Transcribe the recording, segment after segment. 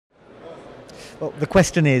Well, the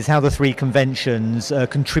question is how the three conventions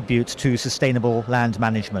contribute to sustainable land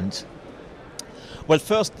management. Well,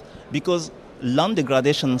 first, because land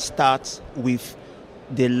degradation starts with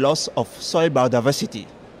the loss of soil biodiversity.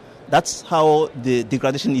 That's how the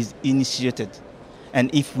degradation is initiated. And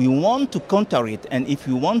if we want to counter it, and if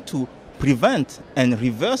we want to prevent and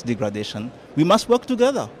reverse degradation, we must work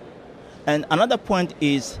together. And another point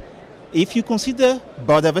is, if you consider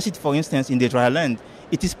biodiversity, for instance, in the dry land,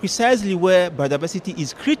 it is precisely where biodiversity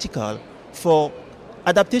is critical for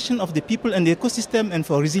adaptation of the people and the ecosystem and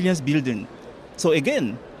for resilience building. So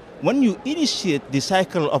again, when you initiate the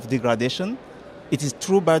cycle of degradation, it is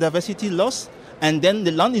through biodiversity loss, and then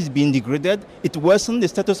the land is being degraded. It worsens the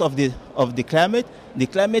status of the climate. The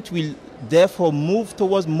climate will therefore move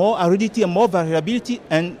towards more aridity and more variability,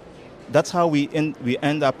 and that's how we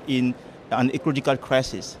end up in an ecological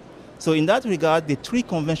crisis. So in that regard, the three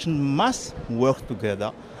conventions must work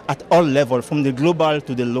together at all levels, from the global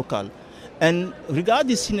to the local. And regarding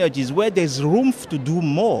the synergies, where there's room to do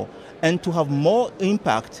more and to have more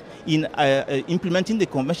impact in implementing the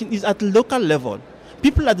convention, is at the local level.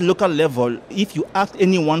 People at the local level, if you ask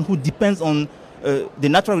anyone who depends on the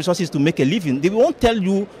natural resources to make a living, they won't tell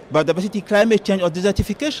you biodiversity, climate change, or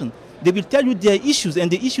desertification. They will tell you their issues, and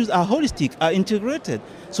the issues are holistic, are integrated.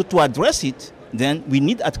 So to address it, then we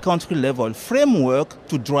need at country level framework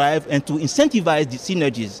to drive and to incentivize the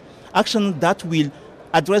synergies, actions that will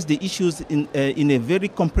address the issues in a very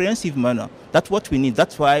comprehensive manner. That's what we need.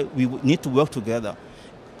 That's why we need to work together.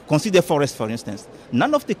 Consider forest, for instance.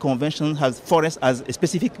 None of the conventions has forest as a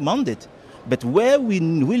specific mandate, but where we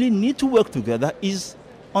really need to work together is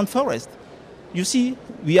on forest. You see,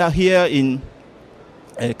 we are here in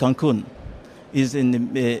Cancun, is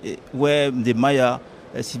in where the Maya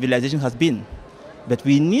civilization has been. But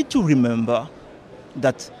we need to remember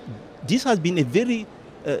that this has been a very,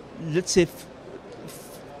 let's say,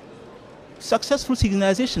 successful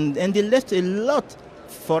civilization, and they left a lot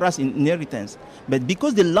for us in inheritance. But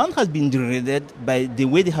because the land has been degraded by the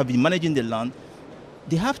way they have been managing the land,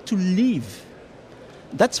 they have to leave.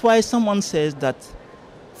 That's why someone says that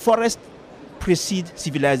forests precede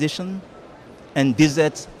civilization and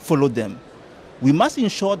deserts follow them. We must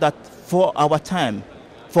ensure that for our time,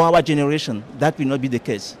 for our generation, that will not be the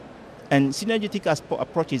case. And synergetic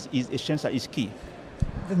approaches is essential, is key.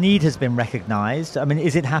 The need has been recognized. I mean,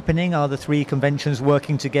 is it happening? Are the three conventions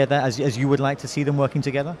working together as you would like to see them working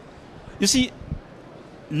together? You see,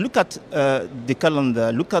 look at the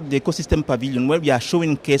calendar, look at the ecosystem pavilion, where we are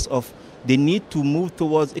showing case of the need to move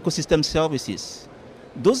towards ecosystem services.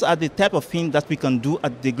 Those are the type of things that we can do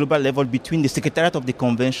at the global level between the Secretariat of the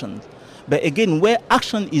Convention. But again, where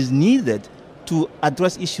action is needed to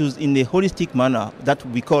address issues in a holistic manner that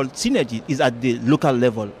we call synergy is at the local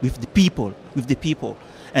level, with the people.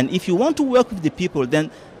 And if you want to work with the people,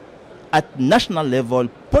 then at national level,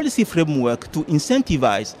 policy framework to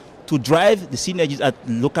incentivize, to drive the synergies at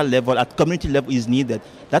local level, at community level is needed.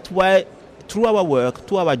 That's why through our work,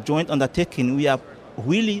 through our joint undertaking, we are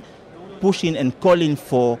really pushing and calling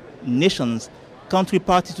for nations, country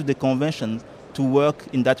parties to the convention, to work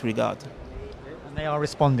in that regard. And they are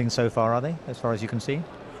responding so far, are they, as far as you can see?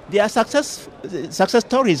 There are success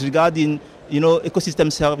stories regarding,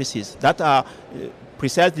 ecosystem services that are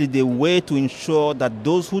precisely the way to ensure that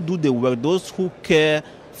those who do the work, those who care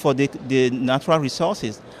for the natural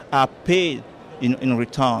resources, are paid in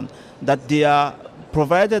return, that they are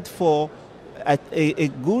provided for a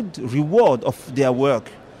good reward of their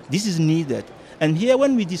work. This is needed. And here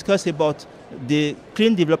when we discuss about the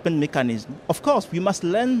clean development mechanism, of course we must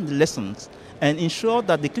learn the lessons and ensure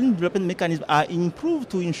that the clean development mechanisms are improved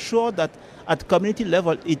to ensure that at community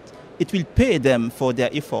level it will pay them for their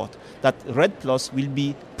effort, that REDD+ will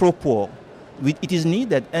be pro-poor. It is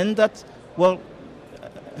needed, and that, well,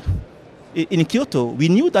 in Kyoto, we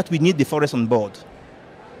knew that we need the forest on board.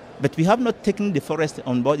 But we have not taken the forest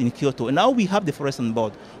on board in Kyoto. And now we have the forest on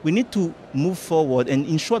board. We need to move forward and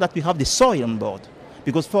ensure that we have the soil on board,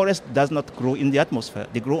 because forest does not grow in the atmosphere.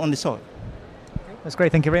 They grow on the soil. That's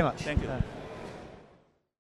great. Thank you very much. Thank you.